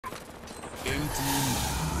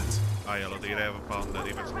Ah, ya lo tiré para donde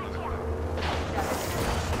di pensando que estaba.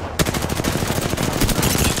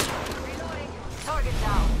 Reloading. Target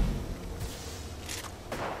down.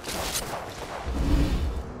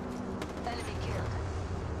 Enemy killed.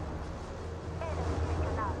 Enemy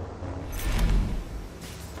taken out.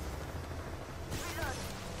 Reloading.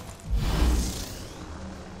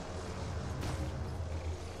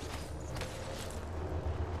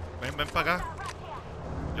 Ven para acá.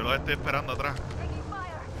 Yo los estoy esperando atrás. Taking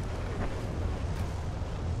fire.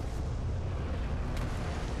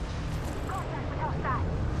 Contact with hostile.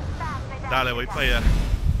 Fast, Dale, voy para allá.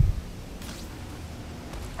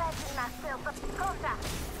 Patching myself up. Contact.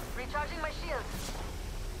 Recharging my shield.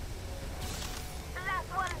 Last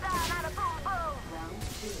one down out of boom boom. Round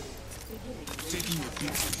 2. Beginning ring Taking a peek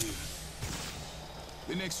countdown. from here.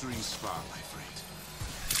 The next ring's far, my friend.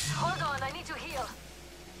 Hold on, I need to heal.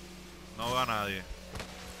 No va nadie.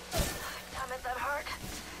 Damn it, that hurt.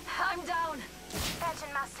 I'm down.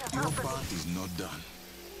 Patching myself Your up. part is not done.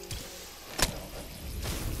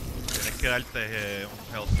 Tienes que darte un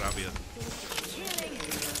health rápido. Healing.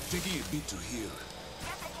 Taking a beat to heal.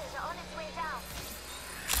 Replicator on its way down.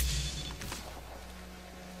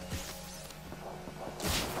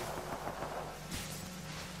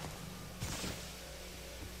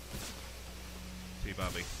 Sí,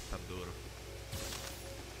 papi, tan duro.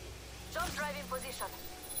 Jump drive in position.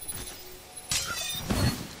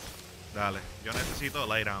 Dale, yo necesito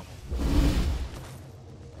light ammo.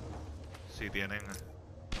 Si tienen.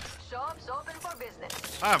 Shops open for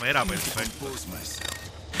business. Ah, mira, Need to perfecto. compose myself.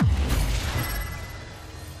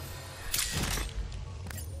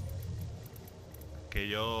 Que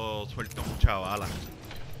yo suelto mucha bala.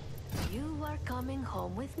 You are coming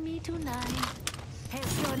home with me tonight.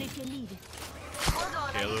 Gestión if you need it. Hold on,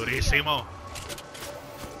 Qué I need to durísimo. heal.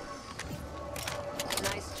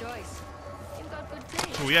 Nice choice. You got good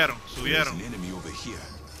taste. Subieron, There's subieron. an enemy over here.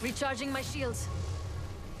 Recharging my shields.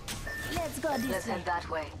 Let's go this Let's way. head that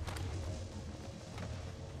way.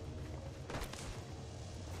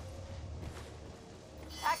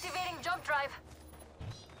 Activating jump drive.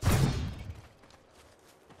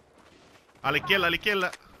 A la izquierda, a la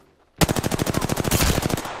izquierda.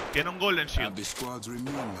 Tiene un golden Have shield. the squads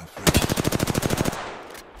remain, my friend.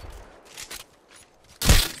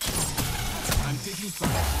 I'm taking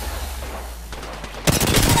fire.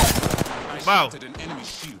 I Wow. shattered an enemy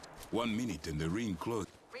shield. 1 minute and the ring closed.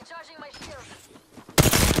 Recharging my shield.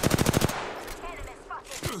 Enemy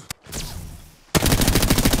spotted.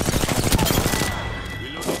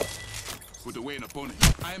 Reloading. Put away an opponent.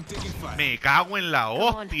 I am taking fire. Me cago en la Come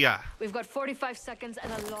on. hostia. We've got 45 seconds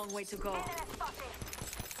and a long way to go.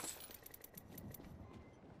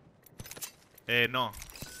 No.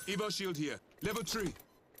 Evo shield here. Level 3.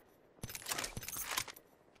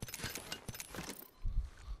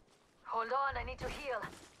 Hold on, I need to heal.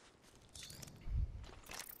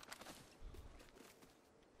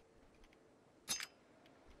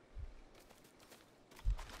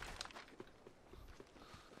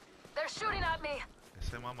 They're shooting at me.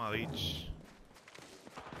 Ese mamadich.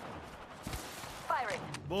 Firing.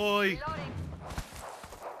 Voy. Reloading.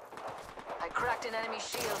 I cracked an enemy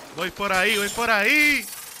shield. Voy por ahí, voy por ahí.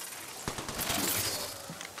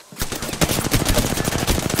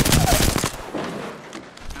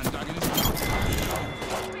 Antagonist.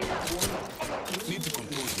 Need to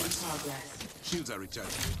compose myself. Progress. Shields are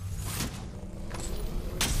recharging.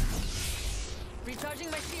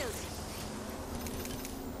 Recharging my shields.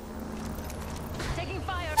 Taking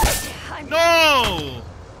fire. I'm ¡No!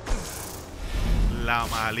 La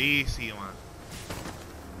malísima.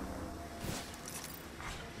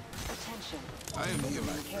 Attention. I am here,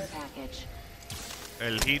 my Care friend. package.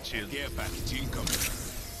 El heat shield. Care package incoming.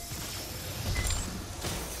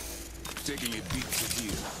 Taking a beat to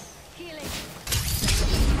heal. healing.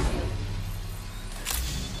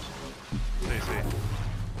 Sí, sí.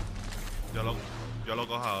 Yo lo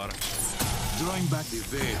cojo ahora. Drawing back the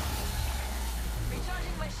veil.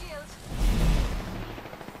 Recharging my shields.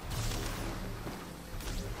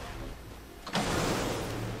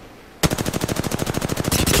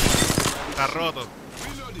 Está roto.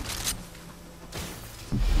 Reloading.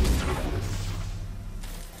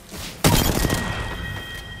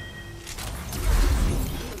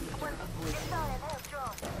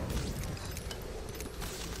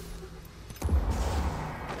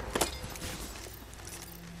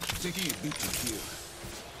 Taking a beat to heal.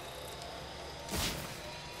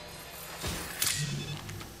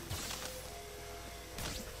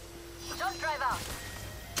 Jump drive out.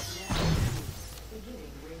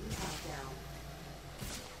 Beginning ring countdown.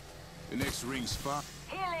 The next ring's far.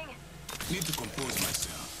 Healing. Need to compose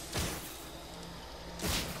myself.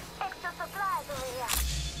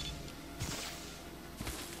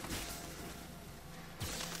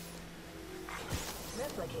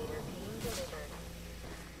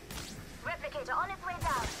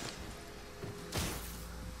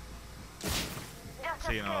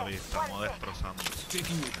 Sí, no, vi, estamos destrozando.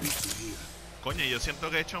 Taking a beat to here. Coño, yo siento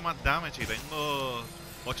que he hecho más damage y tengo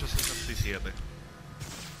 867.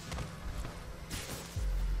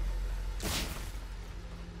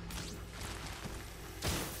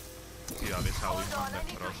 Y dale esa Hold Wingman on, I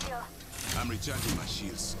need to destroza. heal. I'm recharging my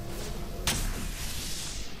shields.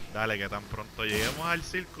 Dale, que tan pronto lleguemos al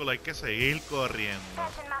círculo hay que seguir corriendo.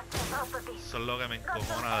 Session master property. Eso es lo que me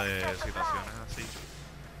encojona de situaciones así.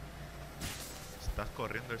 Estás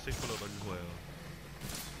corriendo el círculo todo el juego.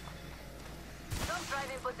 Don't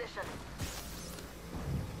drive in position.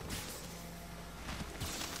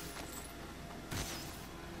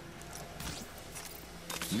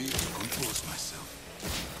 Need to compose myself.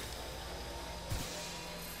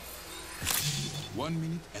 1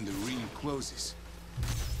 minute and the ring closes.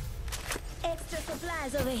 Extra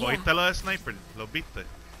supplies over here. ¿Oíste lo de Sniper? ¿Los viste?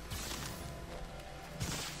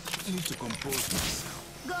 Need to compose myself.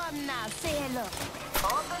 Go on now, say hello.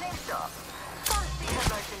 Opening shop. Don't see the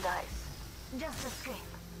merchandise. Just escape.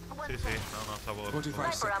 One Sí, sí, second. no, está por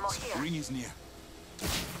 45 Sniper ammo seconds. here. Ring is near.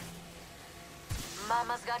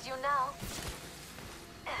 Mama's got you now.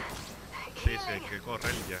 Sí, sí, hay que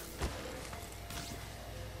correr ya.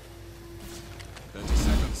 30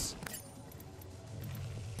 seconds.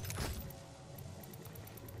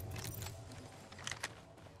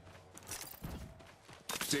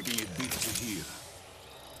 Taking a beat to here.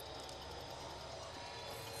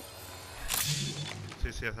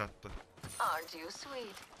 Sí, sí, exacto. Aren't you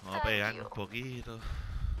sweet? Vamos a Thank pegar you. un poquito.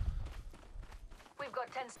 We've got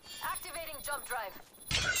 10. Activating jump drive.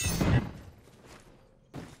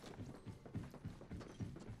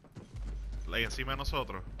 Ahí encima de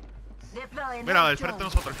nosotros. Deploying. Mira, al health frente de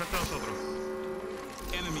drone. nosotros, al frente de nosotros.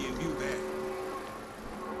 Enemy in view there.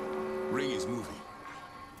 Ring is moving.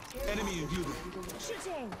 Enemy in view there.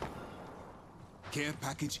 Shooting. Care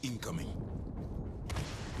package incoming.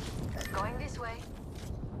 Going this way.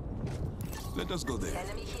 Let us go there.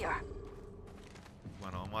 Enemy here.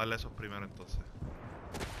 Bueno, vamos a darle esos primero entonces.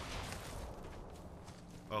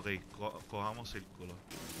 Ok, cojamos círculo.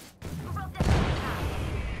 Who broke this one now?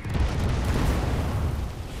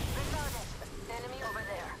 Reloaded. Enemy over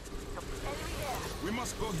there. Enemy there. We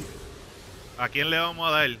must go here. ¿A quién le vamos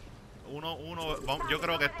a dar? Yo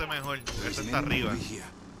creo que este mejor. There's Este an está enemy arriba. over here.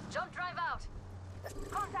 Jump drive out.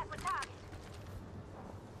 Contact with target.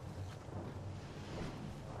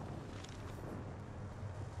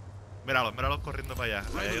 Míralos corriendo para allá.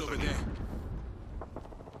 Ahí hay Rival otro. over there.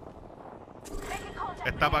 Making contact.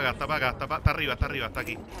 Está para acá, está para acá, está arriba, está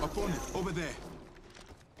aquí. Opponent over there.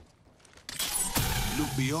 Look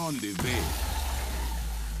beyond the veil.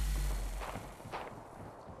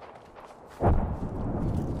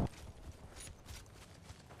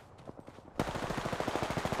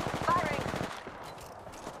 Firing.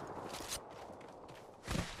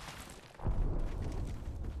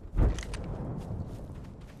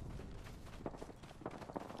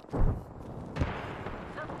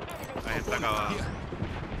 Ahí está acá abajo. Here.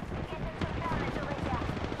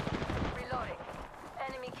 Reloading.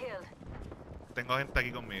 Enemy killed. Tengo gente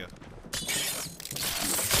aquí conmigo.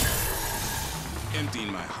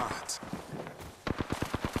 Emptying my heart.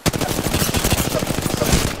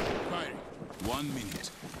 Firing. 1 minute.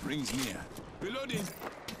 Rings near. Reloading.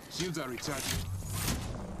 Shields are recharging.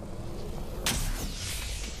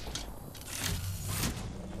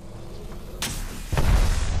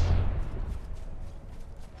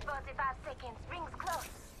 Seconds. Rings close.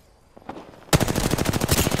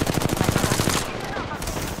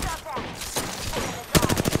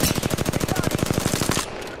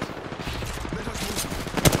 Let us move.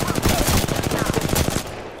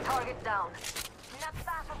 Target down. Not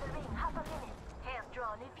far from the ring. Half a minute. Hands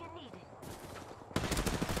drawn if you need it.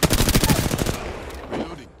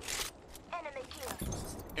 Reloading. Enemy killed.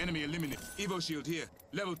 Enemy eliminated. Evo shield here.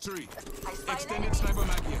 Level 3. I spy an Extended enemy. sniper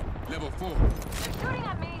mag here. Level 4. They're shooting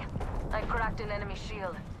at me. I cracked an enemy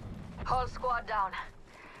shield. Whole squad down.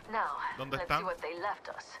 Now, ¿Dónde let's están? see what they left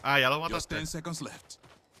us. Ah, ya lo Just mataste. 10 seconds left.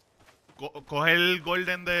 Coge el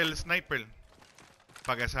golden del sniper.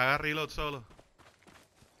 Para que se haga reload solo.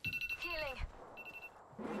 Healing.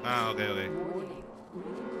 Ah, ok. Warning.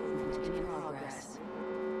 Movement in progress.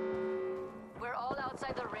 We're all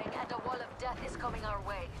outside the ring and a wall of death is coming our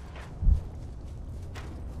way.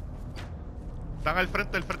 Están al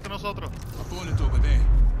frente de nosotros. Opponent over there.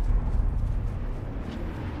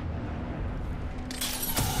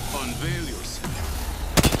 Unveil yourself.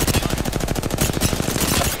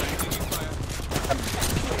 Taking fire.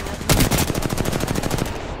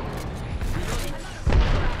 Reloading.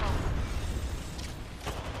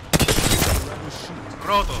 Rebel shield.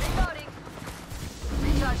 Roto. Reloading.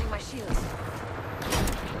 Recharging my shields.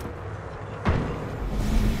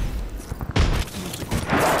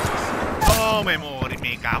 No, me morí.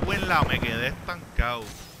 Me cago en la... Me quedé estancado.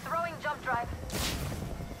 Throwing jump drive.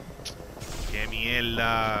 Qué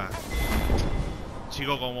mierda.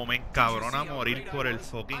 Chico, como me encabrona morir por el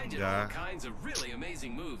fucking gas.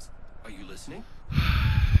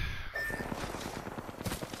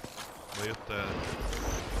 Voy a ustedes.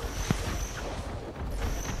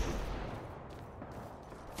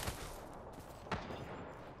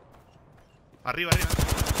 Arriba, arriba.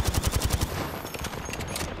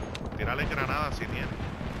 Tírale granadas si tiene.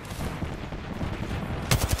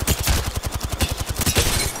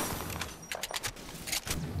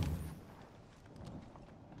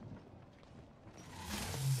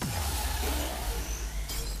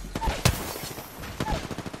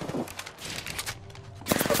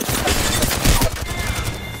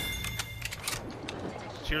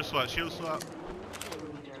 Shield swap, shield swap.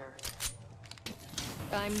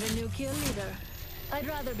 I'm the new kill leader. I'd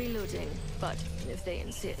rather be looting, but if they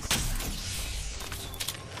insist.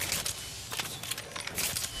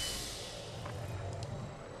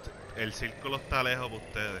 El círculo está lejos para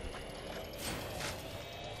ustedes.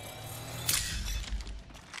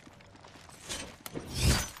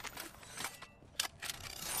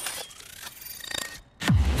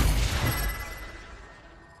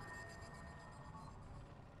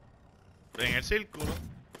 En el círculo,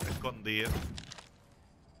 escondido.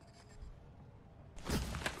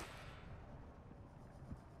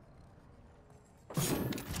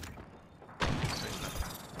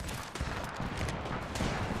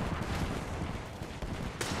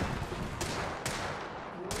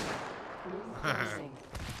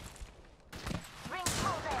 Ring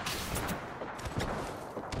closing.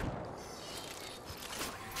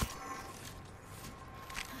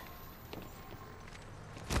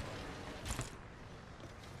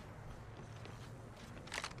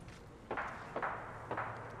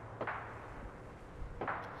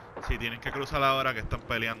 Sí, tienen que cruzar ahora que están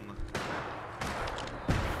peleando.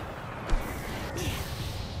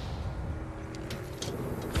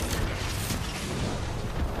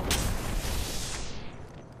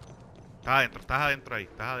 Estás adentro ahí,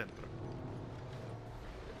 estás adentro.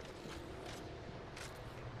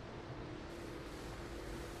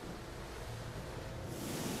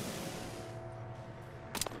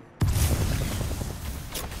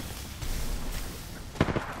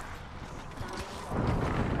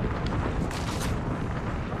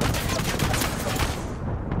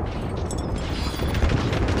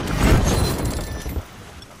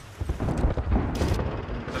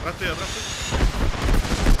 Detrás tuyo, detrás tuyo.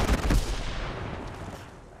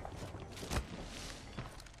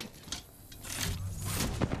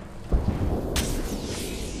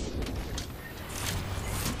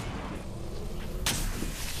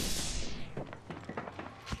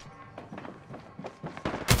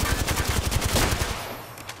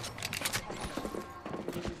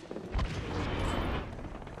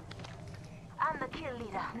 I'm the kill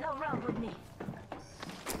leader. No round with me.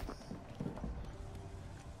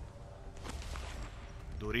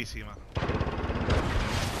 Durísima.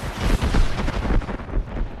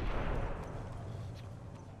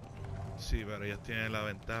 Sí, pero ellos tienen la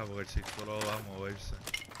ventaja porque el círculo va a moverse.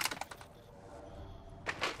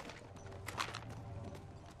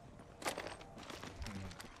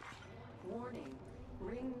 Warning.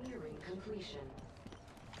 Ring nearing completion.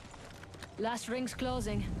 Last ring's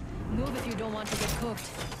closing. Move if you don't want to get cooked.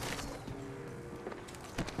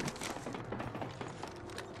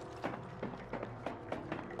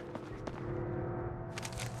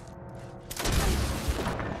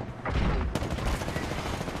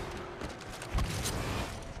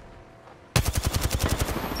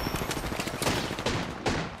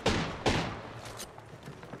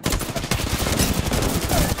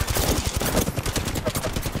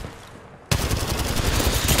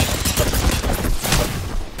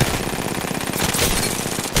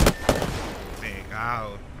 Me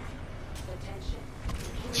cago. Attention.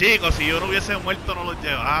 Chicos, si yo no hubiese muerto no los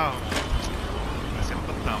llevaba. Me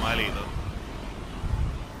siento hasta malito.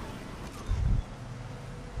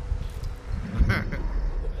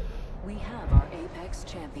 We have our Apex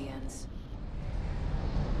champions.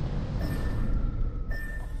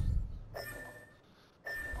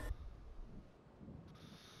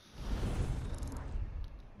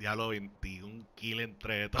 Diablo, 21 kills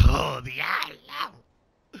entre todos. Diablo.